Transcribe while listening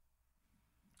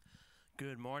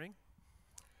Good morning.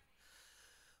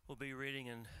 We'll be reading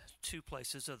in two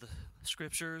places of the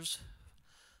scriptures.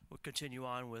 We'll continue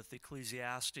on with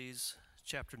Ecclesiastes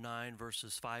chapter 9,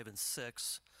 verses 5 and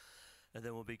 6, and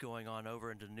then we'll be going on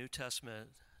over into the New Testament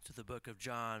to the book of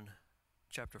John,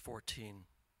 chapter 14.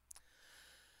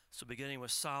 So beginning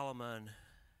with Solomon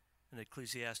in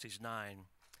Ecclesiastes 9.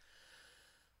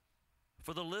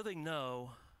 For the living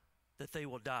know that they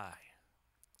will die,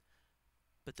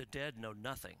 but the dead know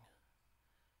nothing,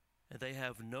 and they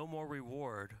have no more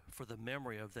reward, for the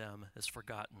memory of them is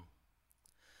forgotten.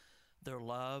 Their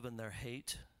love and their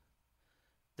hate,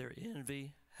 their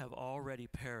envy have already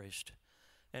perished,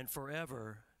 and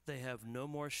forever they have no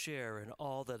more share in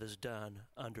all that is done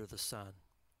under the sun.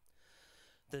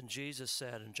 Then Jesus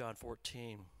said in John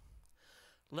 14,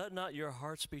 "Let not your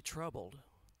hearts be troubled.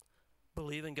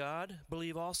 Believe in God,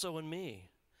 believe also in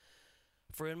me.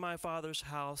 For in my Father's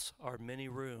house are many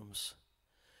rooms.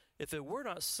 If it were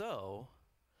not so,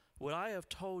 would I have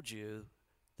told you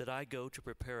that I go to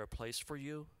prepare a place for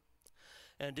you?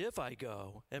 And if I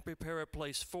go and prepare a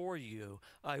place for you,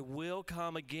 I will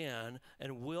come again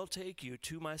and will take you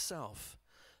to myself,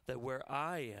 that where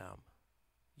I am,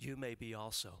 you may be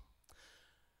also."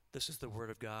 This is the word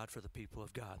of God for the people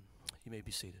of God. You may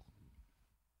be seated.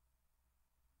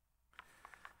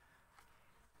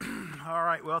 All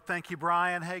right, well, thank you,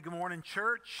 Brian. Hey, good morning,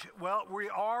 church. Well, we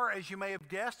are, as you may have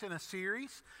guessed, in a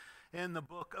series in the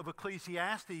book of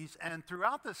Ecclesiastes, and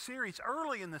throughout the series,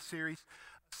 early in the series,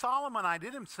 Solomon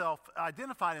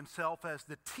identified himself as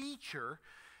the teacher,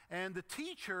 and the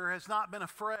teacher has not been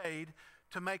afraid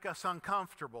to make us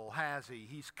uncomfortable, has he?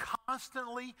 He's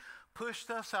constantly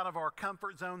pushed us out of our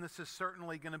comfort zone. This is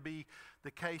certainly going to be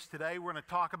the case today. We're going to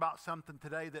talk about something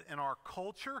today that in our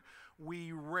culture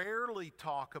we rarely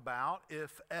talk about,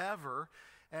 if ever.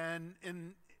 And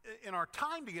in our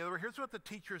time together, here's what the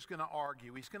teacher is going to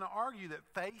argue. He's going to argue that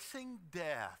facing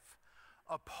death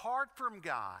apart from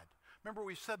God, remember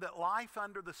we said that life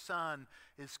under the sun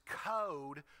is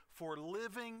code for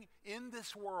living in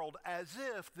this world as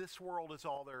if this world is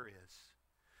all there is.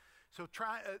 So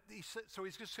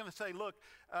he's just going to say, look,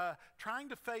 trying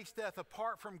to face death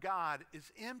apart from God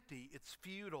is empty, it's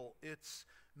futile, it's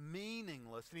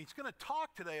meaningless. And he's going to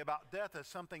talk today about death as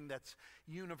something that's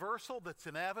universal, that's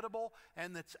inevitable,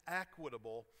 and that's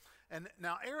equitable. And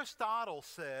now Aristotle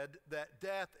said that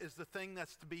death is the thing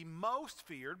that's to be most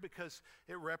feared because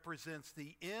it represents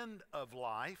the end of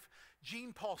life.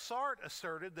 Jean-Paul Sartre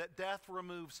asserted that death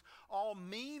removes all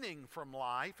meaning from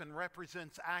life and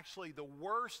represents actually the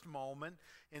worst moment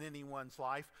in anyone's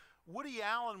life. Woody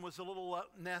Allen was a little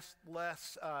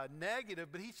less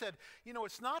negative, but he said,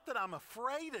 it's not that I'm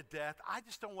afraid of death, I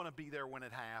just don't want to be there when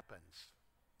it happens,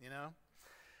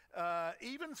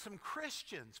 Even some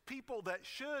Christians, people that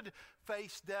should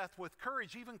face death with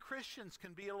courage, even Christians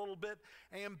can be a little bit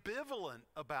ambivalent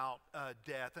about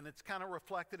death, and it's kind of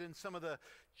reflected in some of the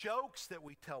jokes that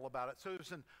we tell about it. So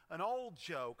there's an old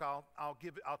joke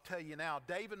I'll tell you now.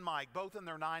 Dave and Mike, both in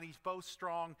their 90s, both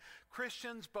strong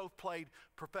Christians, both played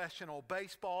professional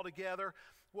baseball together.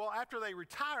 Well, after they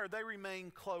retired, they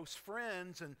remained close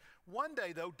friends, and one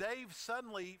day, though, Dave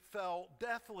suddenly fell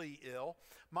deathly ill.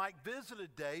 Mike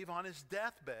visited Dave on his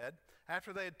deathbed.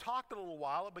 After they had talked a little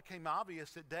while, it became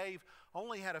obvious that Dave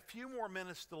only had a few more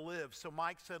minutes to live, so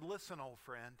Mike said, "Listen, old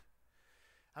friend,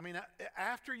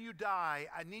 after you die,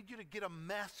 I need you to get a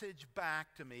message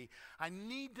back to me. I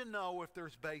need to know if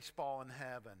there's baseball in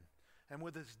heaven." And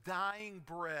with his dying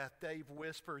breath, Dave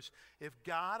whispers, "If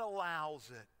God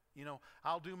allows it,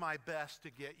 I'll do my best to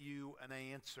get you an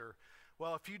answer."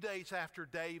 Well, a few days after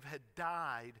Dave had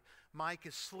died, Mike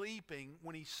is sleeping.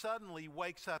 When he suddenly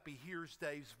wakes up, he hears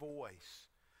Dave's voice.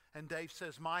 And Dave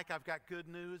says, "Mike, I've got good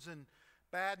news and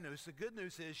bad news. The good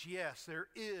news is, yes, there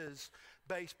is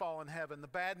baseball in heaven. The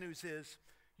bad news is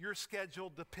you're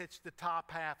scheduled to pitch the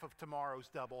top half of tomorrow's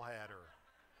doubleheader."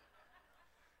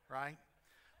 Right?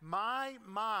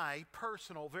 My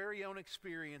personal, very own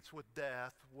experience with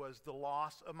death was the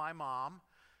loss of my mom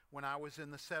when I was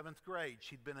in the 7th grade.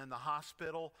 She'd been in the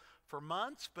hospital for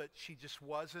months, but she just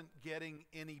wasn't getting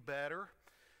any better.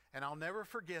 And I'll never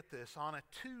forget this. On a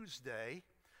Tuesday,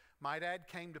 my dad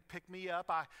came to pick me up.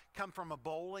 I come from a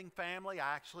bowling family.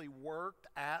 I actually worked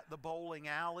at the bowling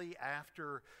alley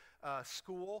after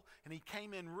school, and he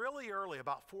came in really early,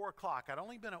 about 4 o'clock. I'd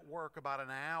only been at work about an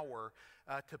hour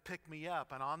to pick me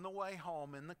up, and on the way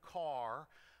home in the car,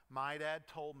 my dad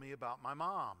told me about my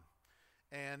mom.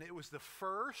 And it was the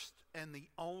first and the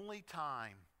only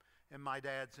time in my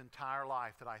dad's entire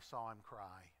life that I saw him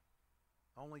cry.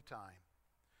 Only time.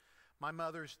 My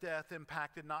mother's death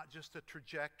impacted not just the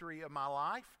trajectory of my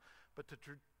life, but the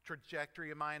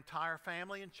trajectory of my entire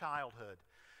family and childhood.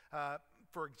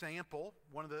 For example,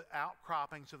 one of the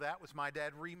outcroppings of that was my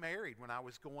dad remarried when I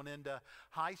was going into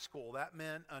high school. That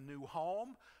meant a new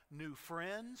home, new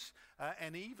friends,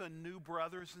 and even new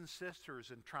brothers and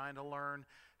sisters, and trying to learn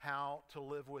how to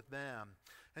live with them.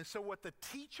 And so what the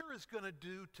teacher is going to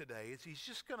do today is he's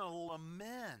just going to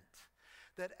lament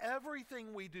that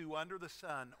everything we do under the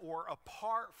sun or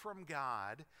apart from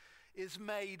God is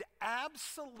made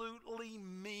absolutely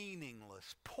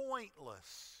meaningless,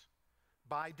 pointless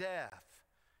by death.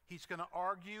 He's going to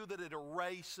argue that it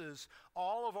erases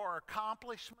all of our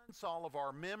accomplishments, all of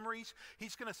our memories.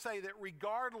 He's going to say that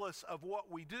regardless of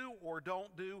what we do or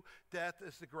don't do, death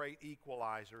is the great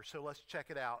equalizer. So let's check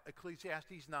it out.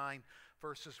 Ecclesiastes 9,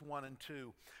 verses 1 and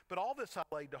 2. But all this I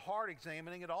laid to heart,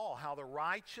 examining it all, how the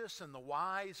righteous and the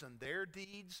wise and their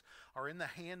deeds are in the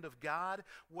hand of God.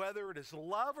 Whether it is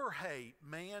love or hate,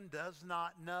 man does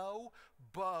not know.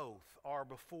 Both are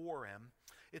before him.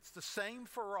 It's the same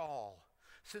for all.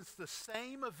 Since the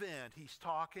same event, he's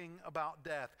talking about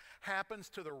death, happens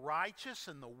to the righteous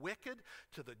and the wicked,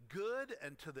 to the good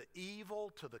and to the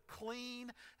evil, to the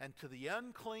clean and to the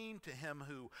unclean, to him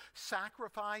who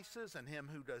sacrifices and him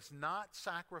who does not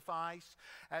sacrifice.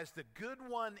 As the good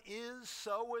one is,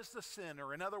 so is the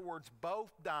sinner. In other words,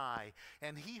 both die.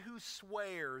 And he who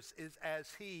swears is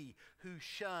as he who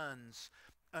shuns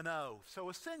an oath. So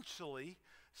essentially,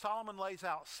 Solomon lays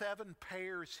out 7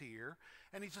 pairs here,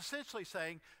 and he's essentially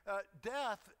saying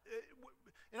death,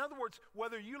 in other words,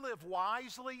 whether you live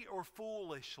wisely or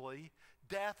foolishly,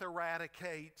 death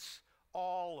eradicates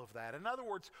all of that. In other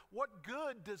words, what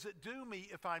good does it do me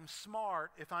if I'm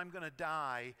smart, if I'm going to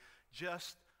die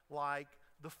just like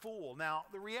the fool? Now,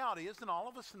 the reality is, and all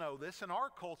of us know this, in our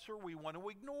culture, we want to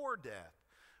ignore death.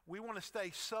 We want to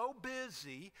stay so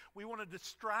busy, we want to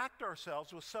distract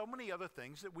ourselves with so many other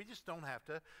things that we just don't have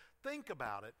to think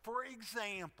about it. For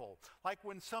example, like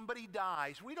when somebody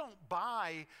dies, we don't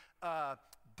buy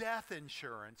death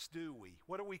insurance, do we?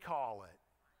 What do we call it?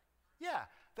 Yeah,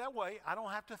 that way I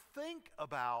don't have to think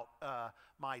about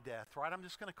my death, right? I'm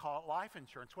just going to call it life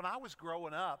insurance. When I was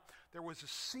growing up, there was a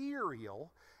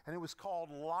cereal, and it was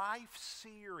called Life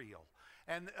Cereal.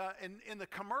 And in the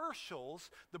commercials,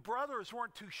 the brothers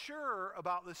weren't too sure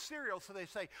about the cereal, so they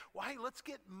say, well, hey, let's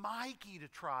get Mikey to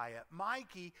try it.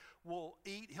 Mikey will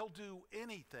eat, he'll do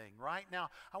anything, right? Now,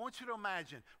 I want you to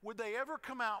imagine, would they ever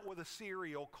come out with a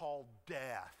cereal called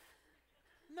Death?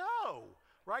 No.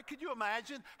 Right? Could you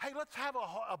imagine? Hey, let's have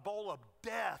a bowl of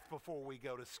death before we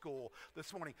go to school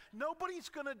this morning. Nobody's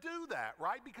going to do that,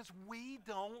 right? Because we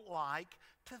don't like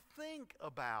to think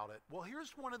about it. Well,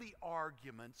 here's one of the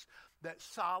arguments that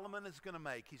Solomon is going to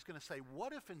make. He's going to say,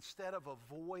 what if instead of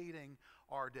avoiding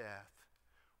our death,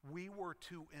 we were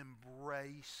to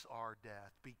embrace our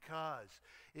death? Because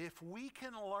if we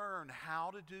can learn how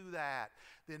to do that,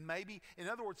 then maybe, in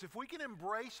other words, if we can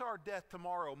embrace our death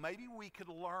tomorrow, maybe we could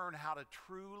learn how to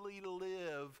truly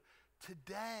live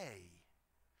today.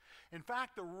 In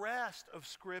fact, the rest of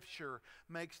Scripture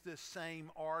makes this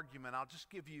same argument. I'll just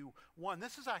give you one.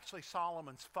 This is actually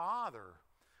Solomon's father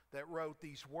that wrote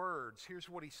these words. Here's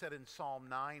what he said in Psalm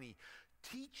 90.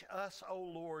 Teach us, O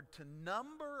Lord, to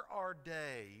number our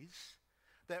days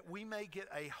that we may get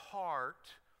a heart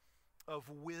of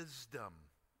wisdom.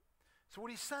 So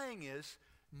what he's saying is,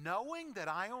 knowing that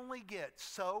I only get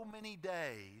so many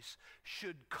days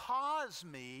should cause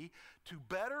me to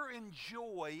better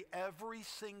enjoy every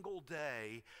single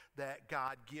day that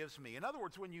God gives me. In other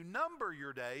words, when you number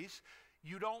your days,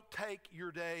 you don't take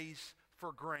your days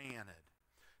for granted.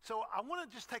 So I want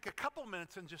to just take a couple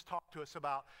minutes and just talk to us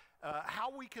about how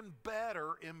we can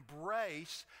better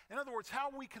embrace, in other words,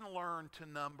 how we can learn to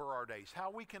number our days,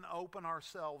 how we can open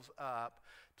ourselves up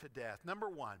to death. Number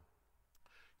one,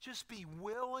 just be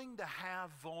willing to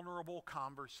have vulnerable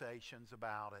conversations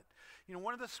about it. You know,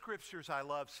 one of the scriptures I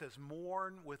love says,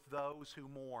 mourn with those who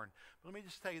mourn. But let me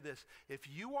just tell you this. If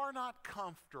you are not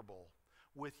comfortable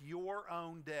with your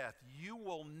own death, you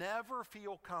will never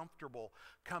feel comfortable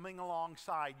coming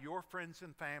alongside your friends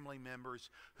and family members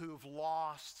who've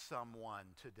lost someone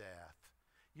to death.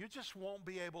 You just won't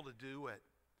be able to do it.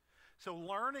 So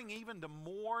learning even to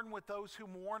mourn with those who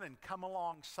mourn and come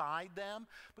alongside them,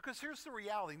 because here's the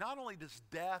reality. Not only does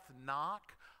death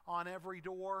knock on every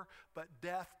door, but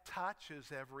death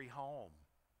touches every home,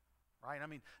 right? I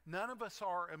mean, none of us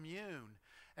are immune.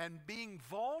 And being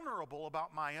vulnerable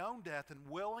about my own death and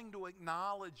willing to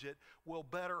acknowledge it will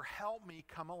better help me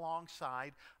come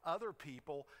alongside other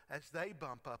people as they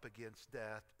bump up against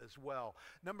death as well.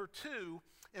 Number two,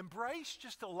 embrace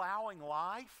just allowing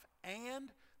life and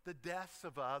the deaths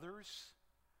of others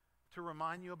to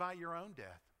remind you about your own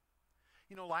death.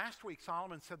 You know, last week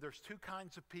Solomon said there's two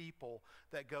kinds of people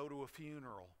that go to a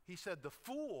funeral. He said the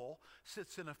fool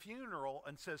sits in a funeral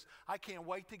and says, I can't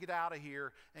wait to get out of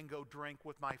here and go drink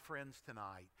with my friends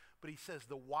tonight. But he says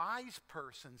the wise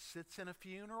person sits in a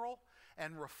funeral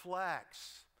and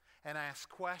reflects and asks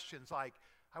questions like,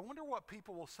 I wonder what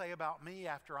people will say about me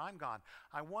after I'm gone.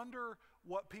 I wonder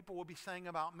what people will be saying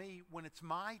about me when it's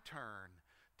my turn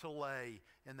to lay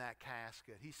in that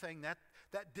casket. He's saying that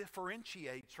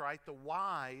differentiates, right, the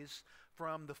wise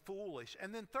from the foolish.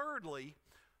 And then thirdly,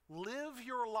 live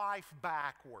your life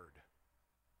backward.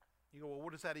 You go, well,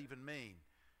 what does that even mean?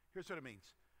 Here's what it means.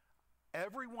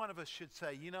 Every one of us should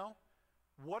say, you know,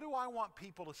 what do I want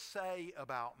people to say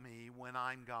about me when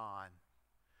I'm gone?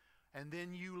 And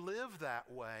then you live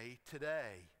that way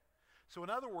today. So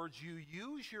in other words, you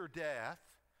use your death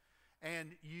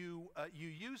and you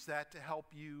use that to help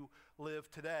you live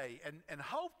today. And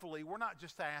hopefully we're not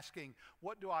just asking,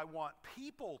 what do I want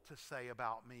people to say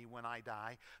about me when I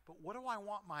die? But what do I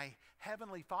want my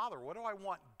Heavenly Father, what do I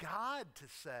want God to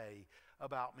say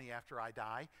about me after I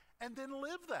die? And then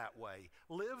live that way.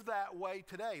 Live that way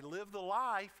today. Live the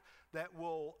life that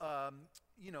will,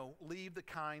 leave the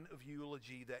kind of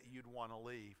eulogy that you'd want to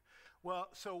leave. Well,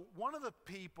 so one of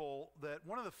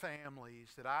the families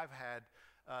that I've had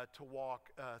to walk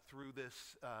through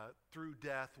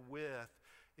death with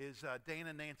is Dan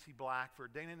and Nancy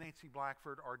Blackford. Dan and Nancy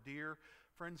Blackford are dear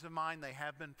friends of mine. They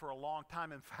have been for a long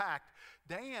time. In fact,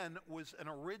 Dan was an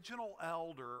original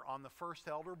elder on the first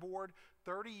elder board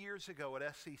 30 years ago at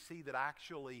SCC that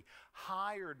actually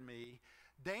hired me.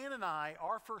 Dan and I,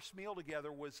 our first meal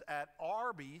together was at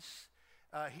Arby's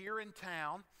here in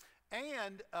town.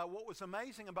 And what was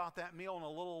amazing about that meal and a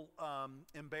little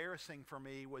embarrassing for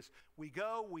me was we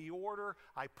order,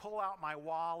 I pull out my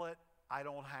wallet, I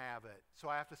don't have it. So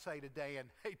I have to say to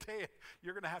Dan, hey Dan,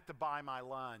 you're going to have to buy my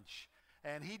lunch.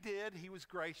 And he did. He was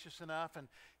gracious enough and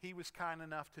he was kind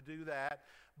enough to do that.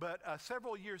 But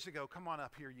several years ago, come on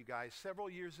up here you guys, several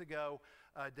years ago,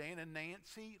 Dan and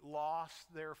Nancy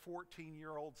lost their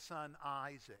 14-year-old son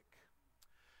Isaac.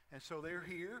 And so they're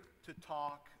here to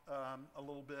talk a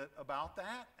little bit about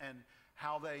that and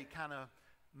how they kind of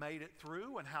made it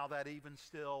through and how that even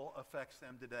still affects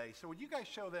them today. So would you guys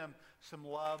show them some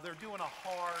love? They're doing a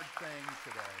hard thing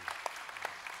today.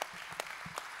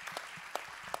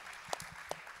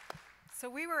 So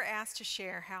we were asked to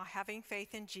share how having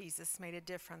faith in Jesus made a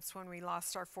difference when we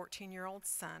lost our 14-year-old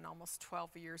son almost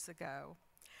 12 years ago.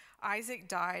 Isaac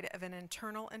died of an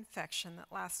internal infection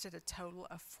that lasted a total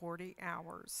of 40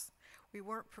 hours. We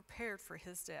weren't prepared for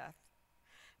his death.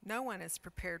 No one is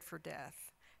prepared for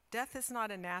death. Death is not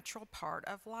a natural part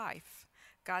of life.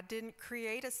 God didn't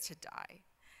create us to die.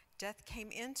 Death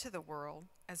came into the world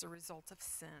as a result of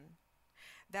sin.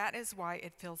 That is why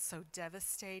it feels so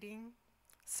devastating,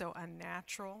 so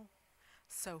unnatural,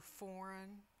 so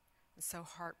foreign, and so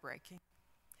heartbreaking.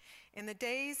 In the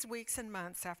days, weeks, and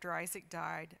months after Isaac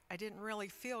died, I didn't really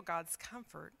feel God's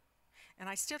comfort, and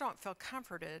I still don't feel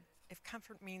comforted if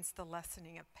comfort means the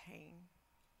lessening of pain.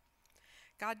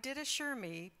 God did assure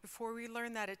me, before we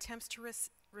learned that attempts to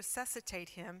resuscitate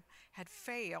him had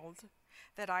failed,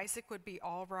 that Isaac would be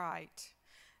all right.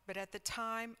 But at the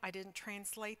time, I didn't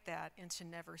translate that into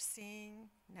never seeing,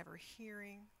 never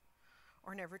hearing,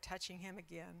 or never touching him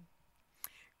again.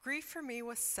 Grief for me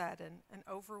was sudden and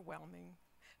overwhelming.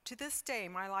 To this day,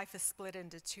 my life is split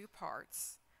into two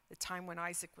parts: the time when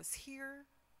Isaac was here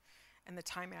and the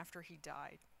time after he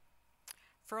died.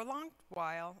 For a long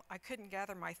while, I couldn't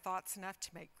gather my thoughts enough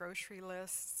to make grocery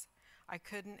lists. I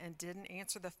couldn't and didn't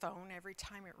answer the phone every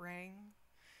time it rang.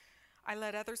 I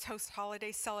let others host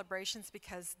holiday celebrations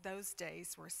because those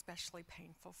days were especially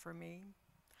painful for me.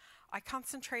 I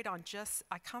concentrated on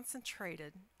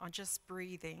just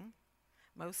breathing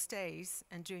most days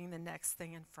and doing the next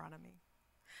thing in front of me.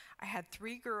 I had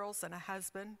 3 girls and a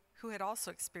husband who had also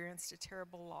experienced a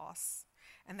terrible loss,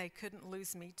 and they couldn't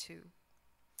lose me too.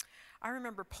 I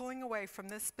remember pulling away from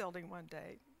this building one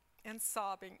day and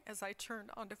sobbing as I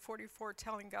turned onto 44,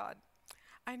 telling God,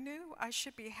 I knew I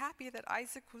should be happy that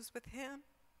Isaac was with him,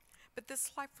 but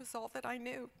this life was all that I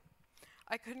knew.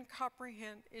 I couldn't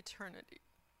comprehend eternity.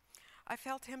 I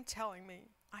felt him telling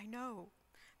me, I know,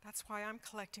 that's why I'm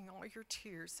collecting all your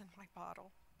tears in my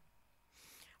bottle.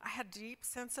 I had a deep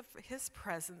sense of his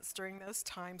presence during those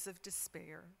times of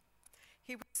despair.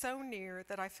 He was so near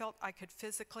that I felt I could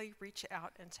physically reach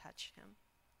out and touch him.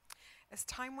 As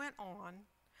time went on,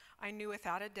 I knew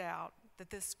without a doubt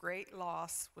that this great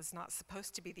loss was not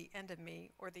supposed to be the end of me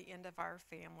or the end of our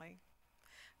family.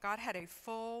 God had a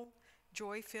full,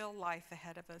 joy-filled life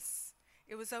ahead of us.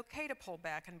 It was okay to pull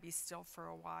back and be still for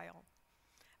a while.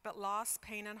 But loss,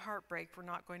 pain, and heartbreak were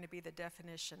not going to be the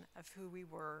definition of who we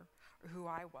were or who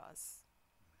I was.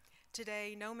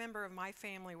 Today, no member of my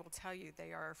family will tell you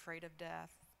they are afraid of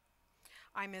death.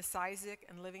 I miss Isaac,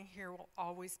 and living here will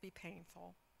always be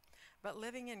painful. But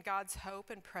living in God's hope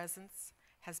and presence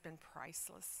has been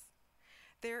priceless.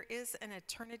 There is an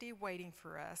eternity waiting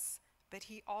for us, but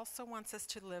He also wants us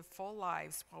to live full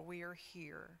lives while we are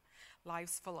here.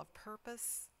 Lives full of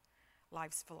purpose,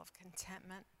 lives full of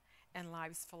contentment, and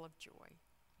lives full of joy.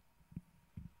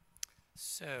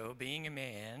 So, being a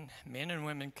man, men and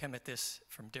women come at this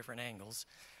from different angles.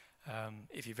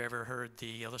 If you've ever heard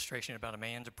the illustration about a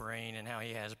man's brain and how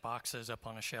he has boxes up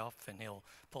on a shelf and he'll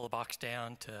pull a box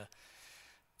down to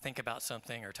think about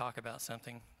something or talk about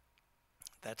something,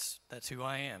 that's who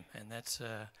I am, and that's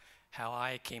how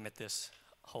I came at this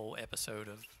whole episode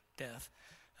of death.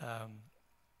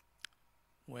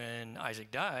 When Isaac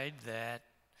died, that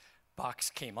box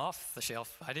came off the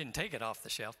shelf. I didn't take it off the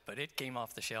shelf, but it came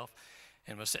off the shelf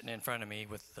and was sitting in front of me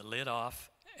with the lid off,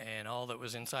 and all that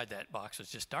was inside that box was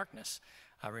just darkness.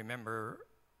 I remember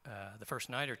the first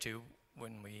night or two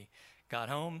when we got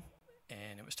home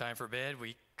and it was time for bed,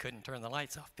 we couldn't turn the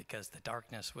lights off because the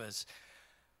darkness was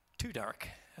too dark.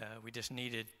 We just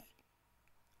needed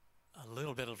a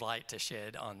little bit of light to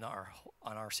shed on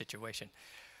our situation.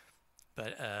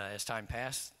 But as time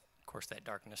passed, of course, that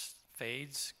darkness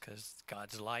fades because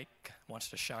God's light wants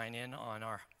to shine in on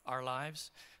our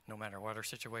lives, no matter what our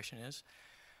situation is.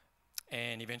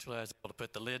 And eventually I was able to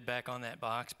put the lid back on that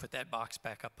box, put that box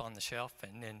back up on the shelf,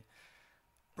 and then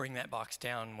bring that box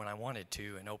down when I wanted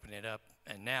to and open it up.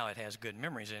 And now it has good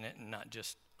memories in it and not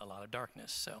just a lot of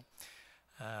darkness. So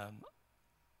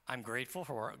I'm grateful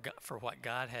for what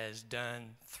God has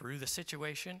done through the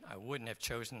situation. I wouldn't have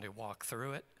chosen to walk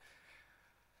through it.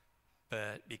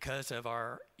 But because of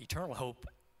our eternal hope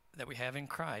that we have in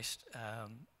Christ,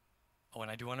 and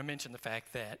I do want to mention the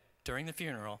fact that during the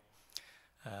funeral,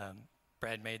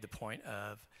 Brad made the point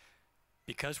of,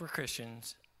 because we're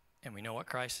Christians and we know what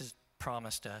Christ has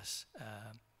promised us,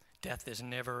 death is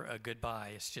never a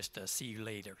goodbye. It's just a see you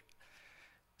later.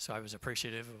 So I was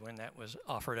appreciative of when that was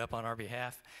offered up on our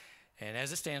behalf. And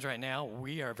as it stands right now,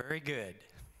 we are very good,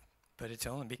 but it's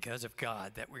only because of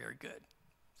God that we are good.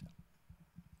 So.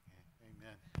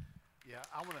 Amen. Yeah,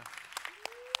 I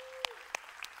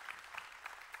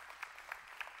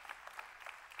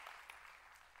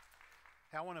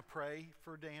want to pray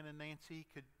for Dan and Nancy.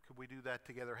 Could we do that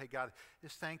together? Hey, God,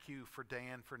 just thank you for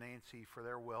Dan, for Nancy, for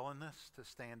their willingness to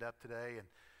stand up today and,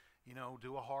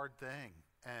 do a hard thing.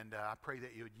 And I pray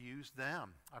that you would use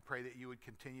them. I pray that you would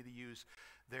continue to use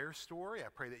their story. I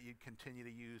pray that you'd continue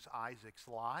to use Isaac's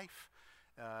life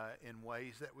in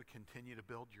ways that would continue to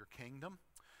build your kingdom.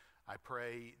 I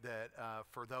pray that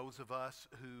for those of us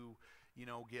who,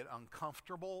 get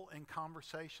uncomfortable in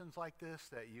conversations like this,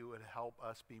 that you would help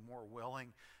us be more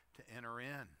willing to enter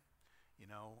in,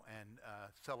 and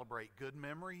celebrate good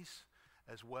memories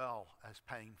as well as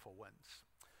painful ones.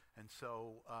 And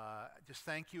so just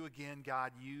thank you again,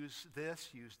 God. Use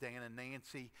Dan and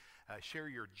Nancy. Share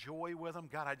your joy with them.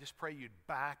 God, I just pray you'd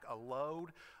back a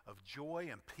load of joy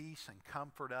and peace and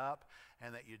comfort up,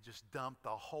 and that you'd just dump the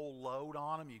whole load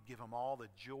on them. You'd give them all the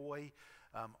joy,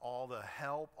 all the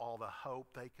help, all the hope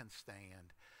they can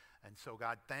stand. And so,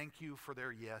 God, thank you for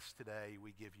their yes today.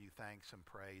 We give you thanks and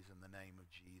praise in the name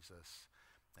of Jesus.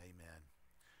 Amen.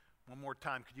 One more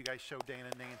time, could you guys show Dan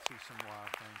and Nancy some love?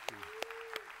 Thank you.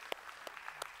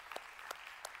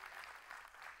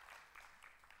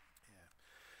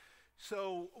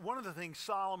 So one of the things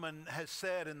Solomon has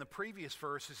said in the previous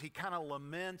verses, he kind of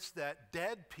laments that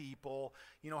dead people,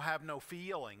 have no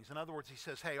feelings. In other words, he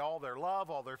says, hey, all their love,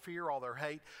 all their fear, all their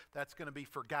hate, that's going to be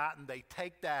forgotten. They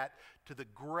take that to the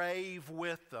grave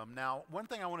with them. Now, one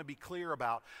thing I want to be clear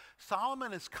about,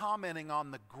 Solomon is commenting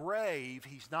on the grave.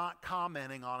 He's not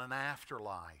commenting on an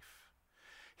afterlife.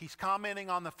 He's commenting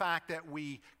on the fact that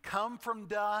we come from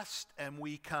dust and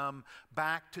we come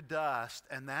back to dust,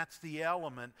 and that's the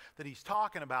element that he's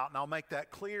talking about, and I'll make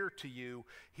that clear to you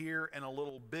here in a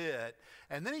little bit.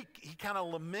 And then he kind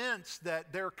of laments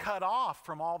that they're cut off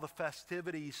from all the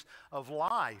festivities of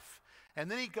life. And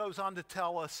then he goes on to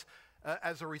tell us,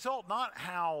 as a result, not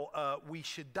how we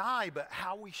should die, but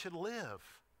how we should live.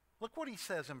 Look what he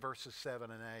says in verses 7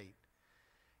 and 8.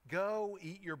 Go,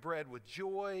 eat your bread with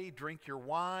joy, drink your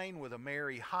wine with a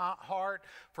merry heart,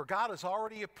 for God has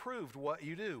already approved what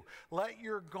you do. Let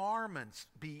your garments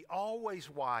be always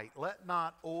white. Let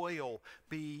not oil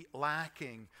be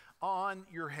lacking on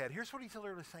your head. Here's what he's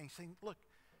literally saying. He's saying, look,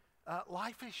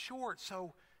 life is short,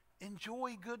 so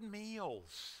enjoy good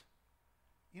meals.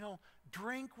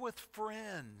 Drink with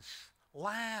friends.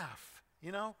 laugh,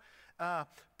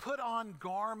 put on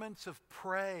garments of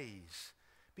praise,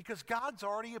 because God's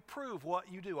already approved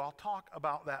what you do. I'll talk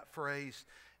about that phrase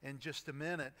in just a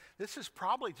minute. This is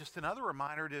probably just another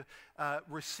reminder to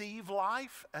receive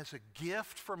life as a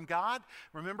gift from God.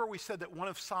 Remember, we said that one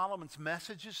of Solomon's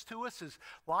messages to us is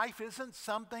life isn't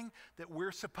something that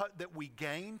that we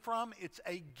gain from. It's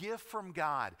a gift from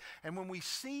God. And when we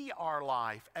see our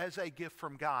life as a gift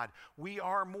from God, we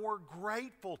are more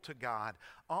grateful to God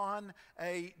on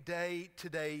a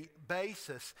day-to-day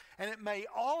basis. And it may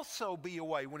also be a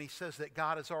way, when he says that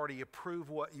God has already approved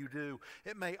what you do,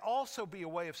 it may also be a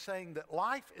way of saying that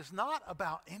life is not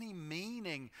about any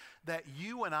meaning that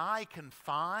you and I can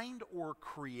find or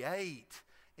create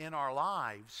in our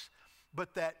lives,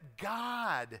 but that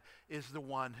God is the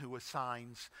one who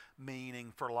assigns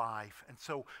meaning for life. And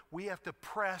so we have to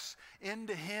press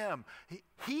into him.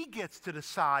 He gets to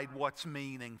decide what's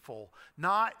meaningful,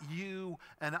 not you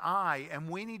and I. And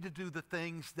we need to do the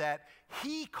things that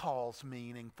he calls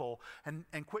meaningful and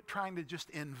quit trying to just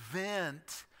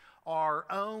invent our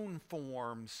own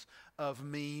forms of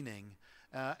meaning.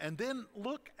 And then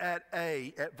look at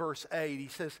verse 8. He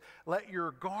says, let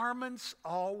your garments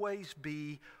always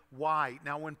be white.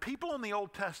 Now, when people in the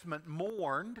Old Testament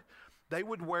mourned, they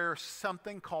would wear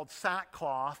something called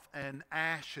sackcloth and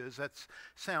ashes. That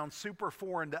sounds super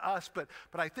foreign to us, but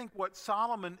I think what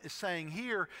Solomon is saying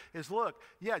here is, look,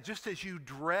 just as you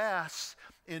dress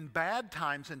in bad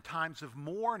times and times of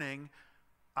mourning,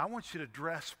 I want you to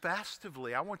dress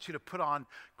festively. I want you to put on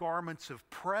garments of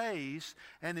praise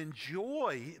and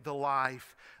enjoy the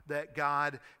life that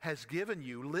God has given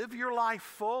you. Live your life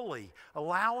fully,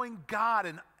 allowing God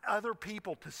and other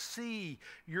people to see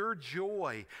your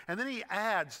joy. And then he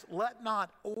adds, let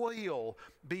not oil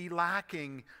be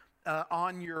lacking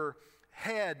on your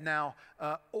head. Now,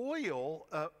 oil,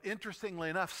 interestingly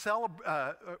enough,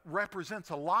 represents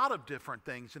a lot of different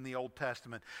things in the Old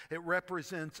Testament. It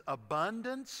represents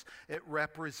abundance. It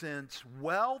represents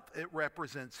wealth. It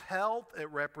represents health.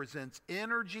 It represents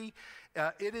energy.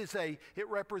 It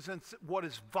represents what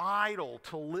is vital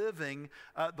to living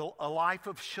a life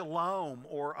of shalom,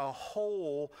 or a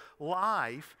whole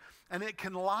life. And it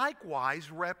can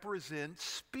likewise represent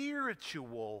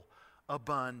spiritual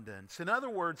abundance. In other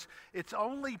words, it's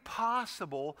only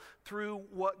possible through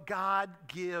what God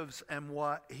gives and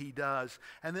what he does.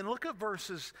 And then look at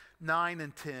verses 9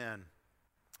 and 10.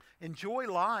 Enjoy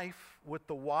life with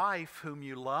the wife whom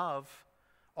you love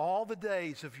all the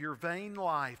days of your vain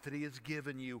life that he has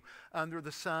given you under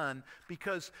the sun,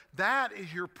 because that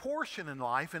is your portion in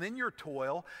life and in your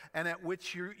toil, and at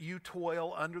which you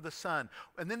toil under the sun.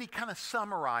 And then he kind of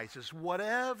summarizes,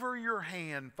 whatever your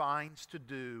hand finds to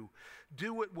do,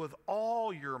 do it with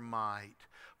all your might.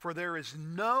 For there is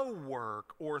no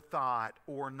work or thought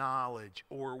or knowledge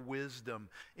or wisdom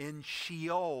in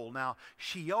Sheol. Now,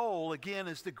 Sheol, again,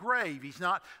 is the grave. He's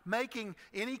not making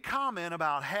any comment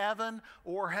about heaven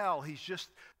or hell. He's just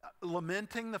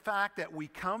lamenting the fact that we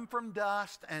come from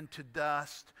dust, and to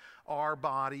dust our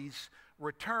bodies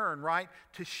return, right?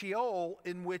 To Sheol,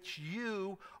 in which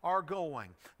you are going.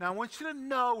 Now, I want you to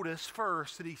notice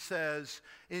first that he says,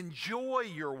 enjoy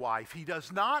your wife. He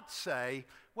does not say,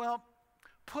 well,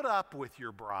 put up with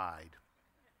your bride.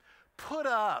 Put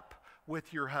up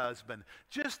with your husband.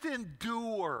 Just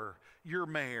endure your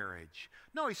marriage.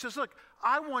 No, he says, look,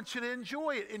 I want you to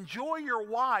enjoy it. Enjoy your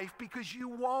wife, because you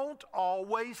won't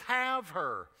always have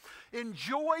her.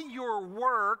 Enjoy your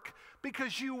work,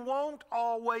 because you won't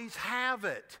always have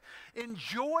it.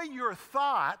 Enjoy your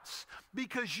thoughts,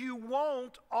 because you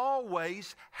won't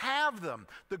always have them.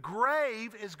 The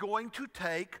grave is going to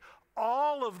take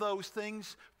all of those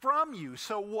things from you.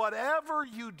 So whatever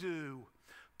you do,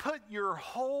 put your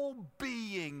whole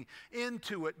being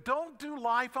into it. Don't do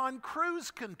life on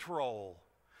cruise control.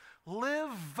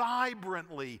 Live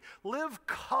vibrantly. Live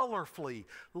colorfully.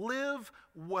 Live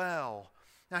well.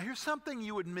 Now, here's something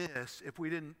you would miss if we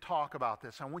didn't talk about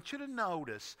this. I want you to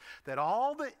notice that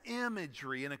all the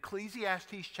imagery in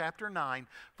Ecclesiastes chapter 9,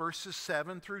 verses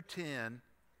 7 through 10,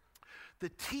 the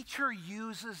teacher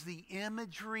uses the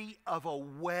imagery of a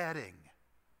wedding.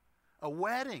 A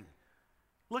wedding.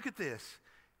 Look at this.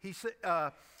 He said,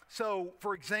 so,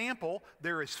 for example,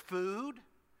 there is food,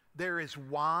 there is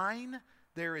wine,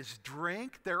 there is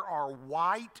drink, there are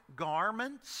white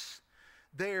garments,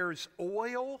 there's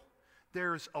oil,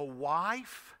 there's a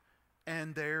wife,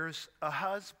 and there's a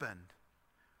husband.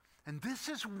 And this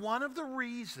is one of the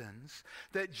reasons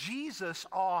that Jesus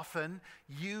often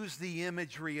used the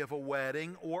imagery of a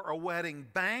wedding or a wedding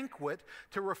banquet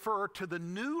to refer to the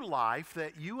new life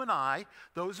that you and I,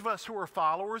 those of us who are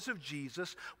followers of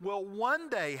Jesus, will one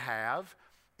day have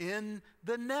in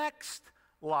the next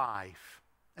life.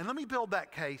 And let me build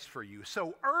that case for you.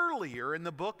 So earlier in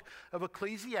the book of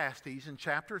Ecclesiastes in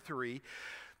chapter 3,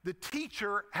 the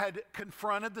teacher had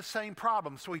confronted the same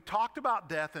problem. So he talked about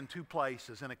death in two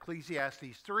places, in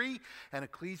Ecclesiastes 3 and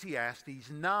Ecclesiastes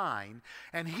 9.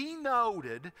 And he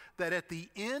noted that at the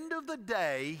end of the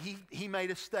day, he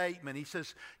made a statement. He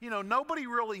says, nobody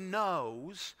really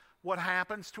knows what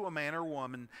happens to a man or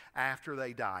woman after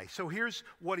they die. So here's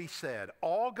what he said.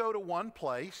 All go to one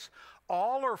place.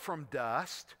 All are from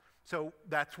dust. So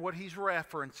that's what he's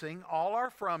referencing. All are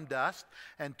from dust,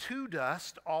 and to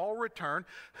dust all return.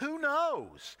 Who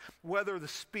knows whether the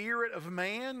spirit of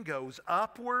man goes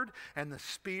upward and the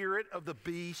spirit of the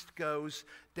beast goes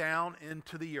down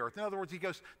into the earth? In other words, he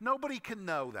goes, nobody can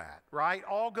know that, right?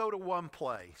 All go to one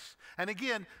place. And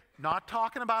again, not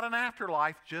talking about an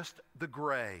afterlife, just the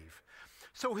grave.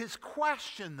 So his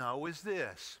question, though, is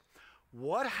this.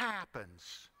 What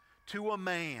happens to a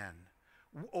man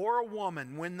or a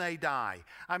woman when they die?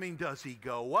 I mean, does he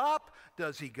go up?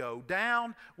 Does he go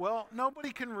down? Well,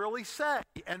 nobody can really say.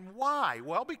 And why?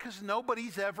 Well, because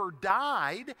nobody's ever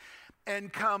died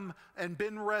and come and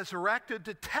been resurrected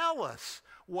to tell us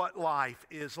what life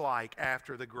is like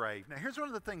after the grave. Now, here's one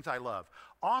of the things I love.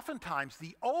 Oftentimes,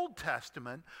 the Old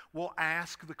Testament will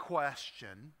ask the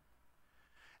question,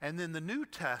 and then the New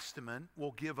Testament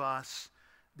will give us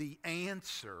the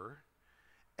answer.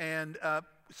 And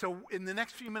so in the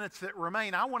next few minutes that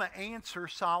remain, I want to answer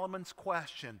Solomon's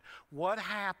question. What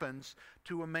happens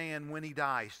to a man when he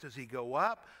dies? Does he go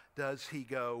up? Does he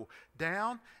go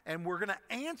down? And we're going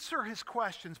to answer his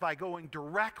questions by going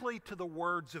directly to the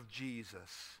words of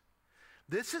Jesus.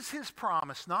 This is his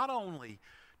promise not only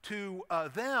to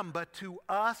them, but to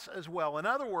us as well. In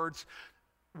other words,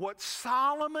 what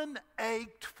Solomon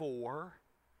ached for,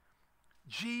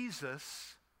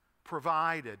 Jesus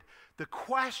provided. The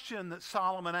question that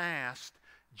Solomon asked,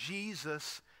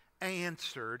 Jesus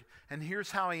answered, and here's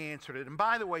how he answered it. And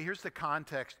by the way, here's the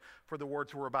context for the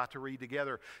words we're about to read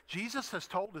together. Jesus has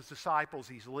told his disciples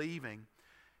he's leaving.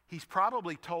 He's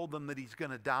probably told them that he's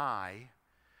going to die,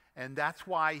 and that's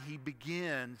why he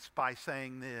begins by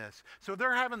saying this. So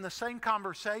they're having the same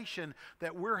conversation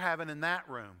that we're having in that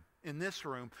room, in this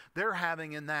room. They're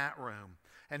having in that room.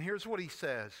 And here's what he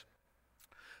says.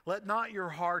 Let not your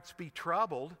hearts be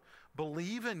troubled.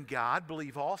 Believe in God,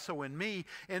 believe also in me.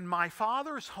 In my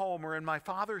Father's home or in my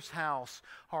Father's house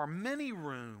are many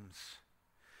rooms.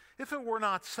 If it were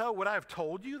not so, would I have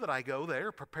told you that I go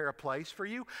there, prepare a place for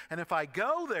you? And if I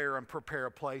go there and prepare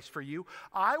a place for you,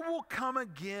 I will come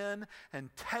again and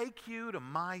take you to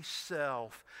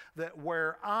myself, that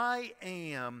where I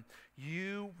am,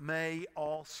 you may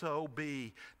also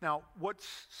be. Now, what's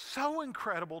so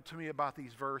incredible to me about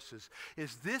these verses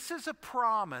is this is a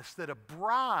promise that a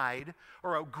bride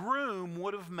or a groom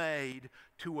would have made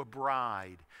to a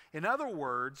bride. In other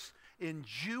words, in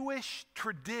Jewish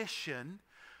tradition,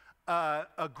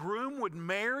 a groom would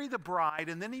marry the bride,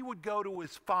 and then he would go to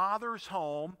his father's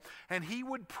home, and he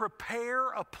would prepare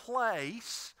a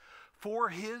place for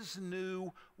his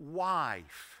new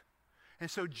wife. And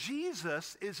so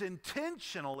Jesus is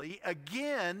intentionally,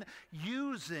 again,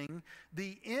 using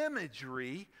the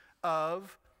imagery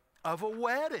of a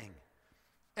wedding.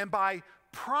 And by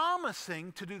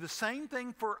promising to do the same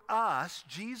thing for us,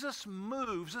 Jesus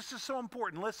moves. This is so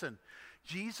important. Listen,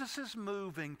 Jesus is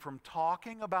moving from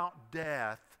talking about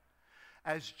death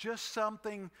as just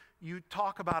something you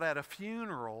talk about at a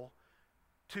funeral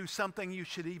to something you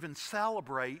should even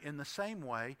celebrate in the same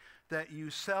way that you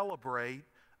celebrate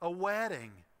a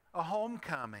wedding, a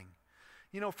homecoming.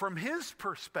 You know, from his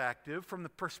perspective, from the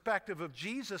perspective of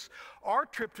Jesus, our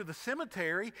trip to the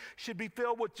cemetery should be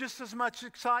filled with just as much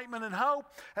excitement and hope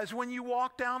as when you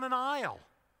walk down an aisle.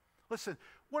 Listen,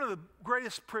 one of the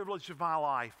greatest privileges of my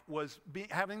life was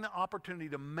having the opportunity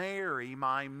to marry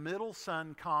my middle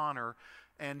son, Connor,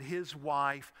 and his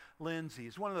wife, Lindsay.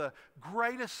 It's one of the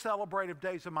greatest celebrative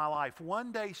days of my life.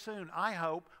 One day soon, I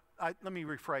hope, let me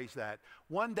rephrase that.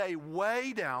 One day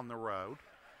way down the road,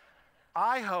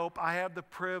 I hope I have the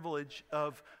privilege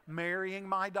of marrying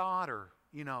my daughter,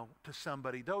 you know, to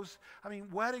somebody.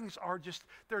 Weddings are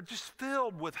they're just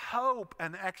filled with hope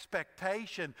and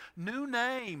expectation. New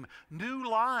name, new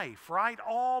life, right?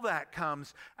 All that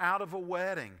comes out of a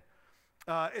wedding.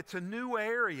 It's a new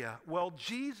area. Well,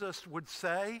 Jesus would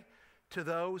say to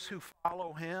those who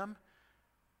follow him,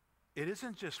 it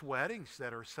isn't just weddings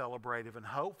that are celebrative and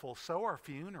hopeful, so are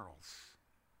funerals.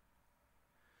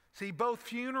 See, both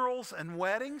funerals and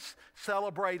weddings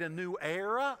celebrate a new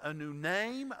era, a new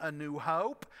name, a new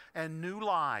hope, and new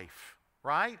life,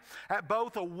 right? At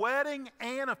both a wedding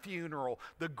and a funeral,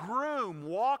 the groom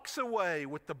walks away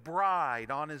with the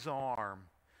bride on his arm.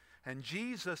 And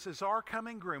Jesus is our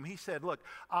coming groom. He said, look,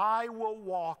 I will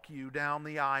walk you down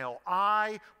the aisle.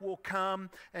 I will come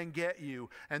and get you.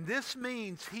 And this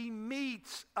means he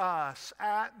meets us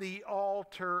at the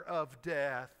altar of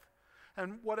death.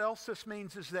 And what else this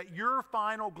means is that your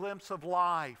final glimpse of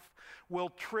life will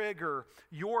trigger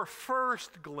your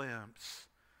first glimpse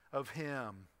of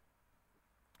him.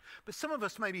 But some of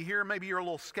us maybe here, maybe you're a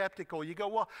little skeptical. You go,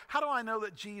 well, how do I know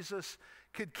that Jesus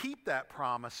could keep that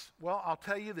promise? Well, I'll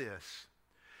tell you this.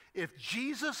 If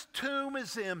Jesus' tomb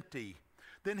is empty,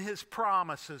 then his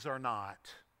promises are not.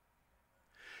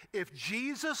 If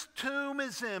Jesus' tomb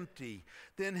is empty,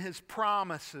 then his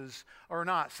promises are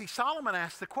not. See, Solomon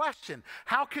asked the question,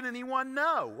 how can anyone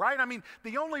know, right? I mean,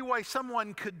 the only way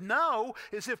someone could know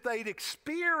is if they'd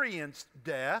experienced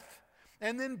death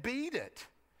and then beat it.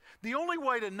 The only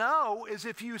way to know is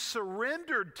if you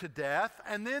surrendered to death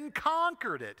and then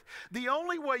conquered it. The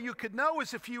only way you could know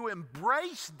is if you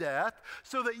embraced death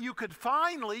so that you could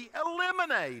finally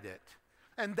eliminate it.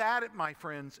 And that, my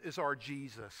friends, is our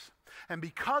Jesus. And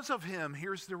because of him,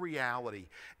 here's the reality.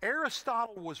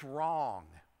 Aristotle was wrong.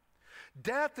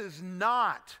 Death is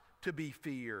not to be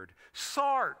feared.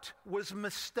 Sartre was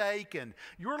mistaken.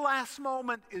 Your last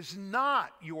moment is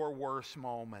not your worst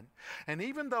moment. And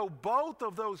even though both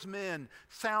of those men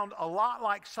sound a lot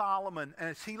like Solomon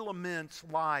as he laments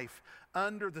life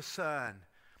under the sun,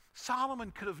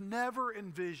 Solomon could have never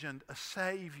envisioned a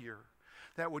Savior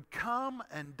that would come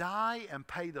and die and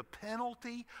pay the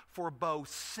penalty for both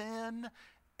sin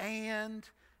and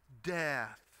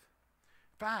death.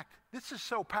 In fact, this is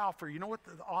so powerful. You know what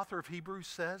the author of Hebrews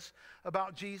says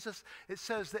about Jesus? It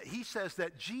says that he says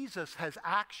that Jesus has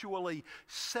actually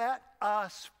set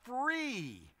us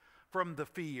free from the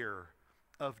fear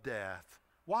of death.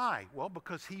 Why? Well,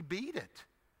 because he beat it.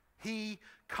 He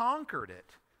conquered it.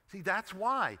 See, that's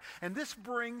why. And this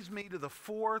brings me to the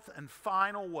fourth and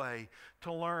final way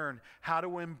to learn how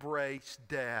to embrace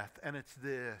death. And it's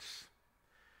this.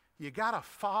 You got to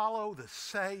follow the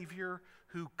Savior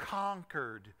who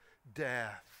conquered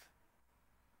death.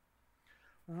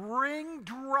 Wring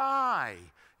dry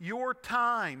your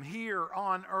time here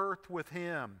on earth with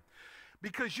him,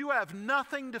 because you have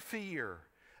nothing to fear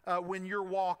when you're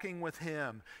walking with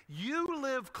him. You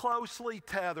live closely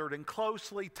tethered and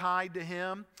closely tied to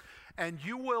him, and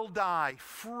you will die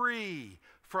free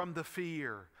from the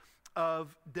fear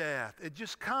of death. It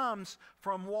just comes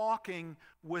from walking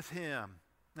with him.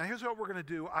 Now here's what we're going to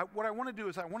do. What I want to do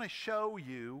is I want to show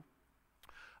you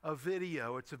a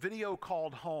video. It's a video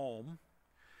called Home.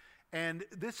 And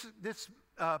this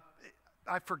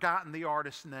I've forgotten the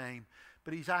artist's name,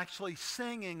 but he's actually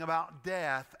singing about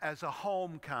death as a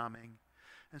homecoming.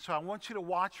 And so I want you to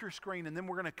watch your screen, and then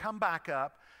we're going to come back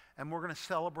up and we're going to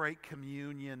celebrate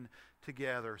communion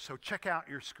together. So check out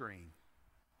your screen.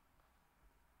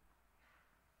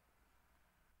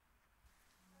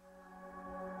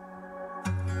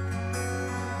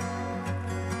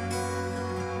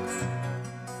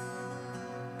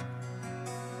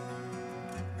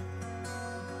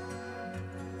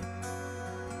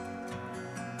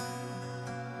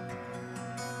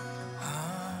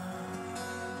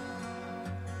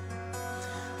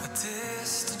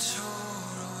 Distant shore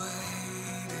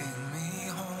awaiting me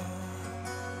home.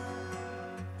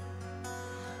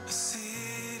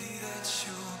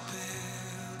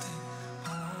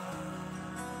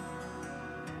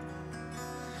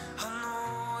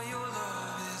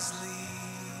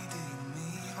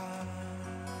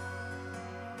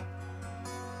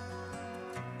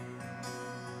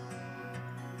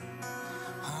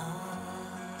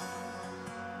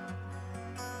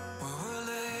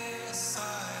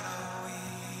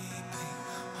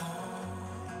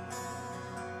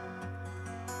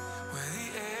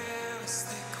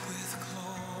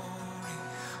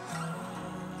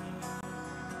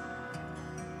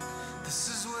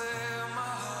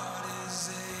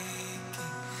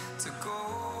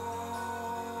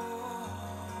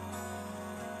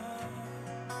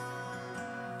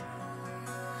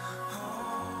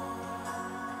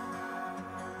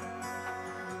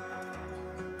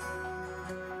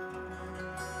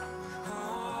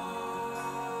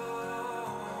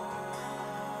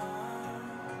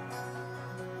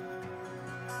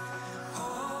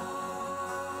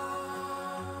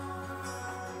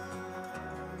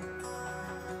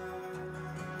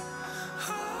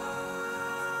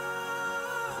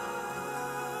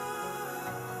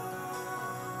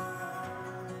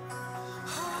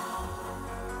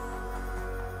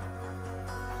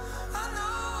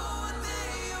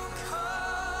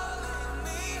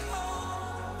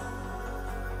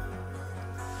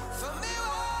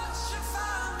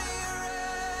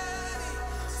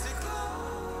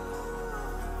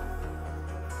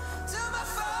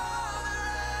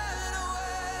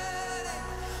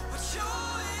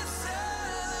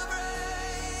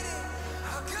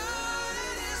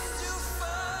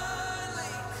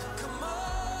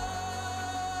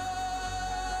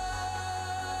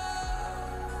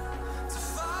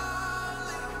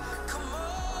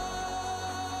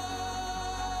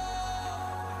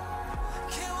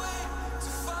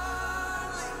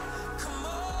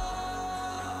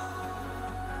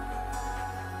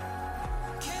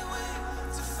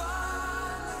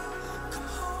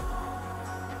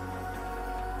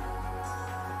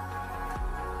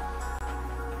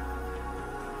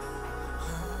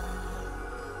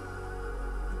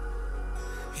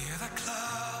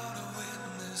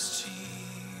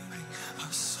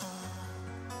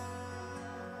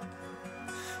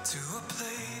 to a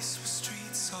place where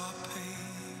streets are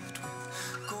paved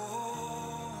with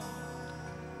gold,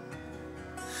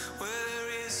 where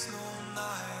there is no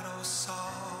night or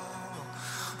sorrow,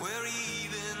 where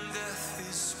even death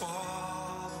is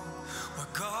swallowed, where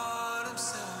God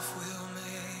himself will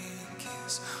make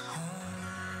his home.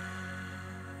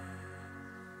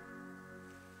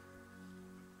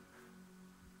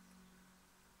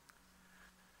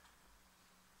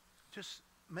 Just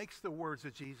makes the words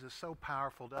of Jesus so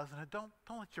powerful, doesn't it? Don't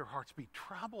let your hearts be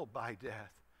troubled by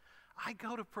death. I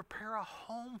go to prepare a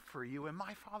home for you. In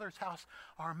my Father's house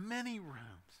are many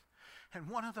rooms, and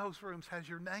one of those rooms has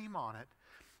your name on it.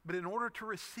 But in order to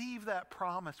receive that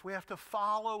promise, we have to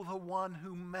follow the one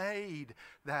who made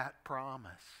that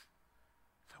promise.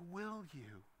 So will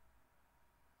you?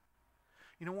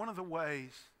 You know, one of the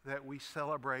ways that we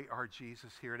celebrate our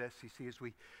Jesus here at SCC is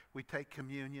we take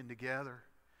communion together.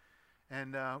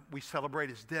 And we celebrate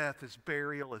his death, his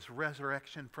burial, his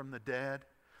resurrection from the dead.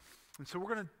 And so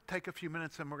we're going to take a few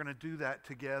minutes and we're going to do that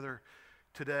together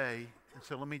today. And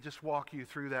so let me just walk you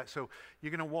through that. So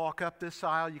you're going to walk up this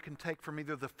aisle. You can take from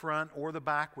either the front or the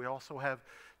back. We also have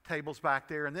tables back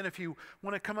there. And then if you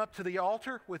want to come up to the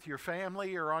altar with your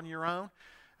family or on your own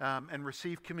and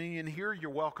receive communion here,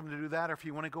 you're welcome to do that. Or if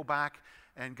you want to go back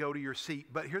and go to your seat.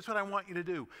 But here's what I want you to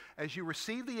do. As you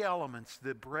receive the elements,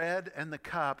 the bread and the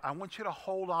cup, I want you to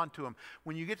hold on to them.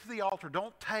 When you get to the altar,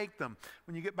 don't take them.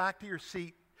 When you get back to your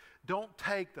seat, don't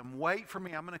take them. Wait for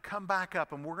me. I'm going to come back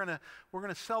up and we're going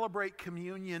to celebrate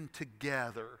communion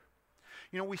together.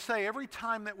 You know, we say every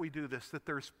time that we do this that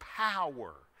there's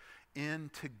power in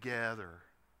together.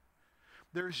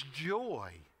 There's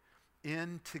joy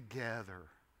in together.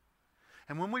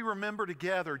 And when we remember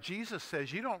together, Jesus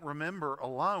says, you don't remember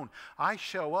alone. I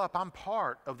show up. I'm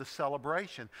part of the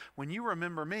celebration. When you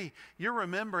remember me, you're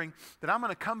remembering that I'm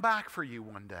going to come back for you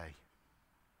one day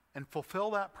and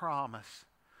fulfill that promise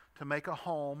to make a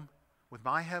home with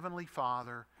my Heavenly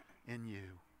Father in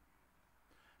you.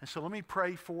 And so let me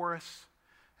pray for us,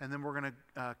 and then we're going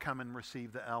to come and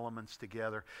receive the elements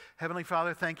together. Heavenly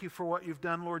Father, thank you for what you've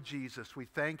done, Lord Jesus. We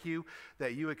thank you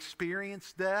that you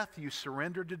experienced death, you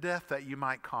surrendered to death, that you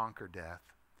might conquer death.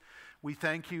 We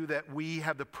thank you that we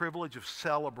have the privilege of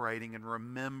celebrating and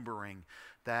remembering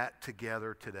that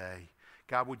together today.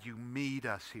 God, would you meet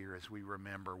us here as we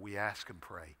remember? We ask and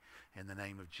pray in the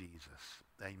name of Jesus.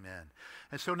 Amen.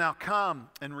 And so now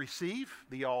come and receive.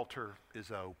 The altar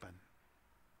is open.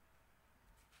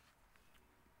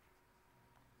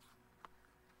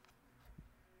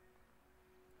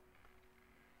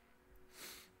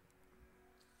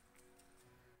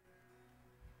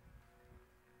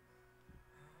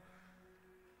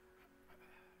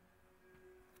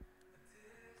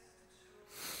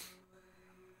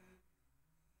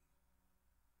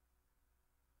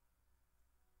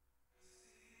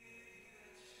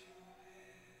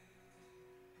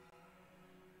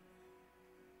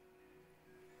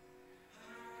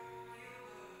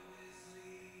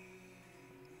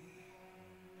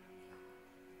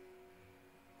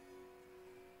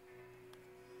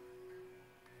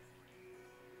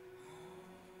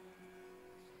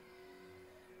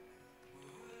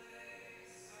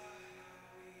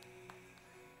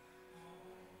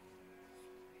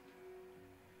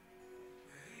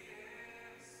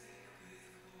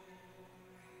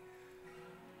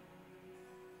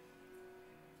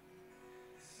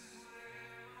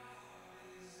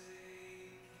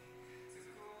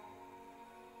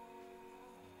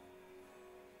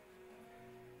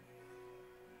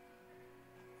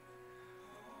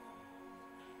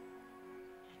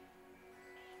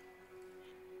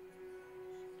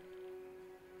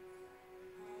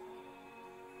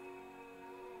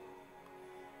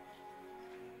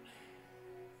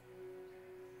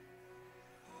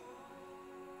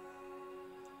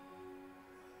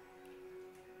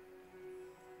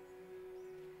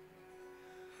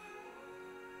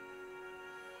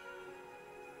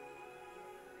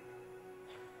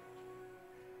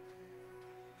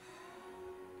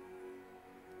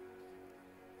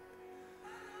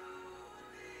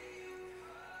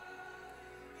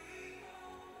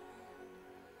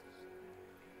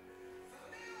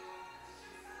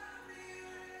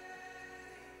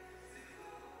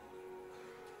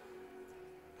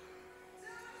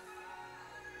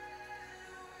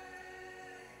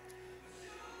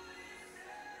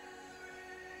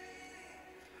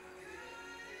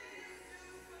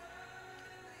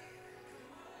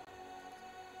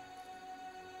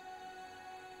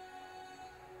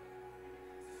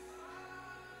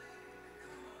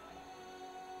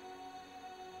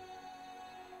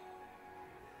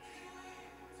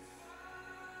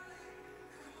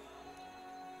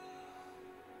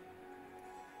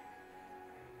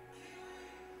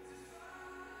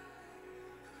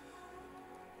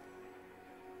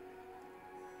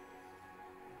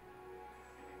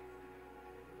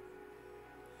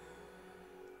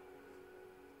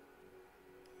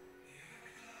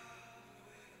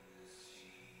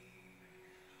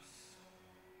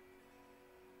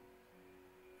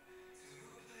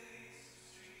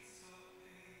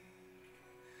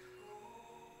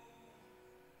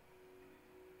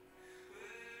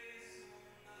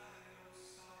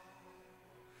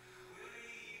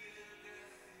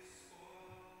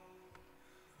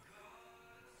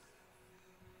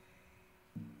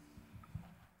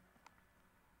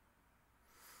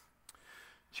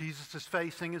 Jesus is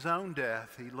facing his own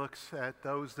death. He looks at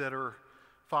those that are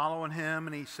following him,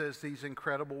 and he says these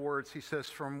incredible words. He says,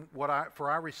 "For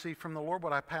I received from the Lord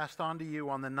what I passed on to you.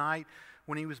 On the night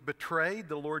when he was betrayed,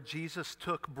 the Lord Jesus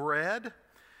took bread,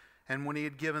 and when he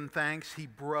had given thanks, he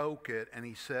broke it, and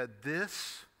he said,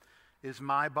 'This is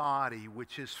my body,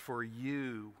 which is for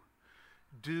you.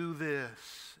 Do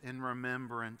this in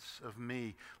remembrance of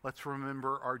me.'" Let's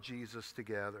remember our Jesus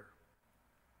together.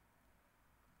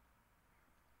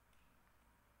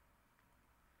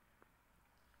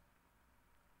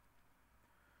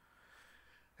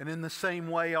 And in the same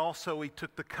way also he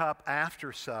took the cup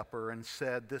after supper and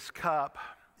said, "This cup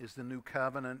is the new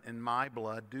covenant in my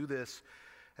blood. Do this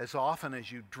as often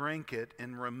as you drink it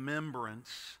in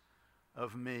remembrance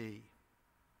of me."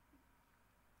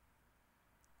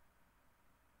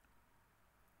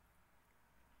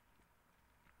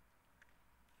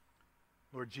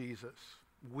 Lord Jesus,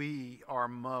 we are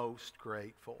most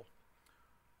grateful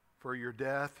for your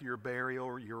death, your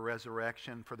burial, your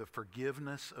resurrection, for the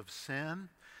forgiveness of sin,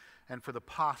 and for the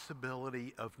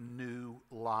possibility of new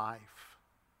life.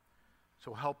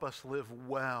 So help us live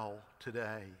well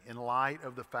today in light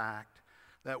of the fact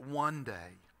that one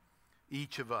day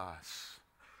each of us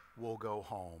will go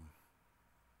home.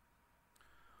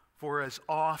 For as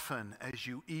often as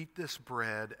you eat this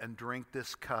bread and drink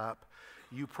this cup,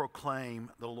 you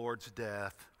proclaim the Lord's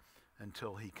death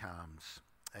until he comes.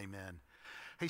 Amen.